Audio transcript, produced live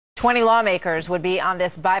20 lawmakers would be on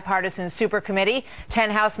this bipartisan super committee,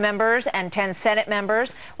 10 House members and 10 Senate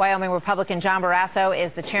members. Wyoming Republican John Barrasso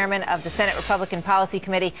is the chairman of the Senate Republican Policy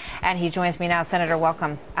Committee, and he joins me now. Senator,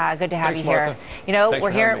 welcome. Good to have you here. Martha. You know, Thanks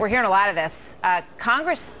we're hearing a lot of this.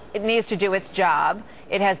 Congress needs to do its job.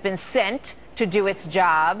 It has been sent to do its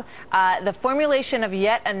job. The formulation of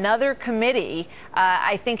yet another committee,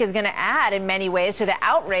 I think, is going to add in many ways to the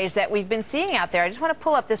outrage that we've been seeing out there. I just want to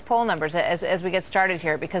pull up this poll numbers as we get started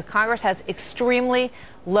here, because Congress has extremely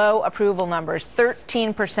low approval numbers,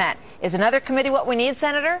 13%. Is another committee what we need,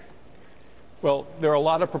 Senator? Well, there are a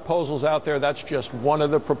lot of proposals out there. That's just one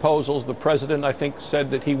of the proposals. The president, I think,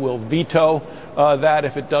 said that he will veto that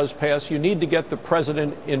if it does pass. You need to get the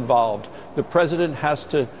president involved. The president has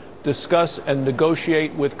to discuss and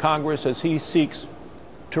negotiate with Congress as he seeks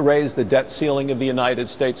to raise the debt ceiling of the United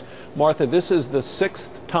States. Martha, this is the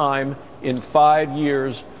 6th time in 5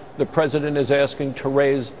 years the president is asking to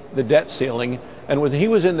raise the debt ceiling. And when he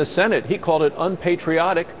was in the Senate, he called it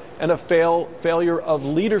unpatriotic and a failure of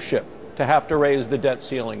leadership to have to raise the debt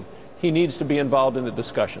ceiling. He needs to be involved in the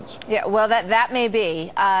discussions. Yeah, well, that may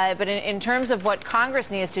be. But in terms of what Congress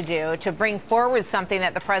needs to do to bring forward something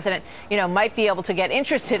that the president, might be able to get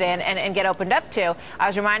interested in and get opened up to, I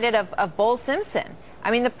was reminded of Bowles Simpson. I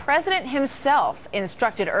mean, the president himself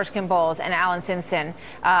instructed Erskine Bowles and Alan Simpson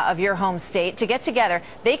of your home state to get together.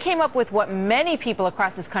 They came up with what many people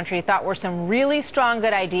across this country thought were some really strong,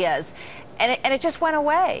 good ideas. And it just went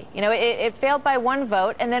away. It failed by one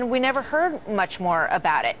vote, and then we never heard much more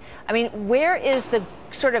about it. I mean, where is the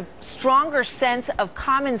sort of stronger sense of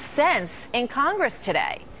common sense in Congress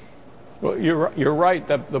today? Well, you're right.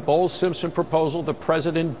 The Bowles-Simpson proposal, the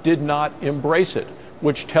president did not embrace it,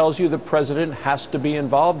 which tells you the president has to be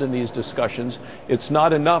involved in these discussions. It's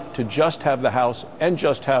not enough to just have the House and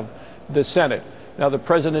just have the Senate. Now, the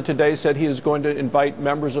president today said he is going to invite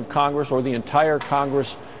members of Congress or the entire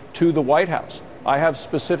Congress to the White House. I have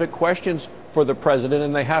specific questions for the president,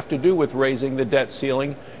 and they have to do with raising the debt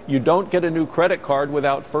ceiling. You don't get a new credit card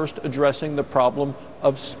without first addressing the problem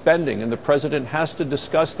of spending, and the president has to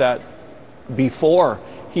discuss that before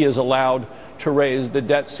he is allowed to raise the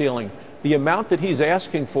debt ceiling. The amount that he's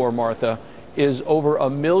asking for, Martha, is over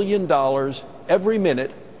 $1 million every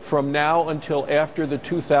minute from now until after the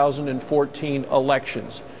 2014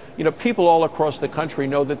 elections. People all across the country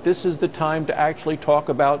know that this is the time to actually talk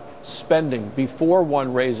about spending before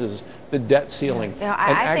one raises the debt ceiling and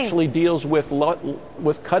actually deals with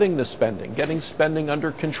cutting the spending, getting spending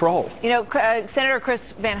under control. Senator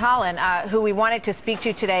Chris Van Hollen, who we wanted to speak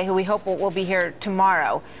to today, who we hope will be here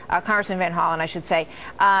tomorrow, Congressman Van Hollen, I should say,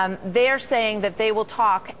 they're saying that they will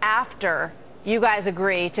talk after you guys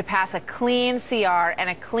agree to pass a clean CR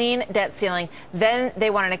and a clean debt ceiling. Then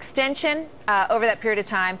they want an extension over that period of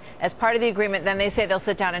time as part of the agreement. Then they say they'll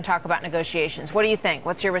sit down and talk about negotiations. What do you think?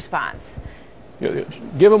 What's your response?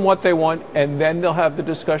 Give them what they want, and then they'll have the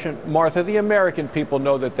discussion. Martha, the American people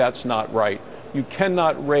know that that's not right. You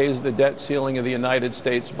cannot raise the debt ceiling of the United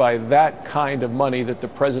States by that kind of money that the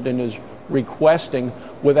president is requesting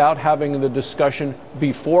without having the discussion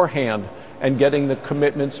beforehand and getting the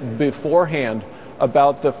commitments beforehand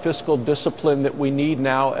about the fiscal discipline that we need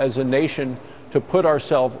now as a nation to put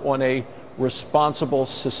ourselves on a responsible,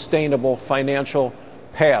 sustainable financial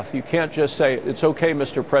path. You can't just say, it's okay,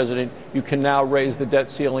 Mr. President, you can now raise the debt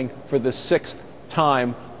ceiling for the 6th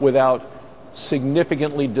time without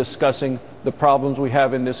significantly discussing the problems we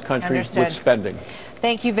have in this country with spending.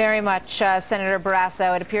 Thank you very much, Senator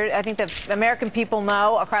Barrasso. It appears, I think the American people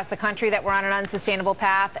know across the country that we're on an unsustainable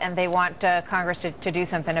path, and they want Congress to do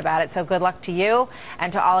something about it. So good luck to you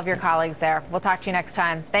and to all of your colleagues there. We'll talk to you next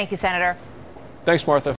time. Thank you, Senator. Thanks, Martha.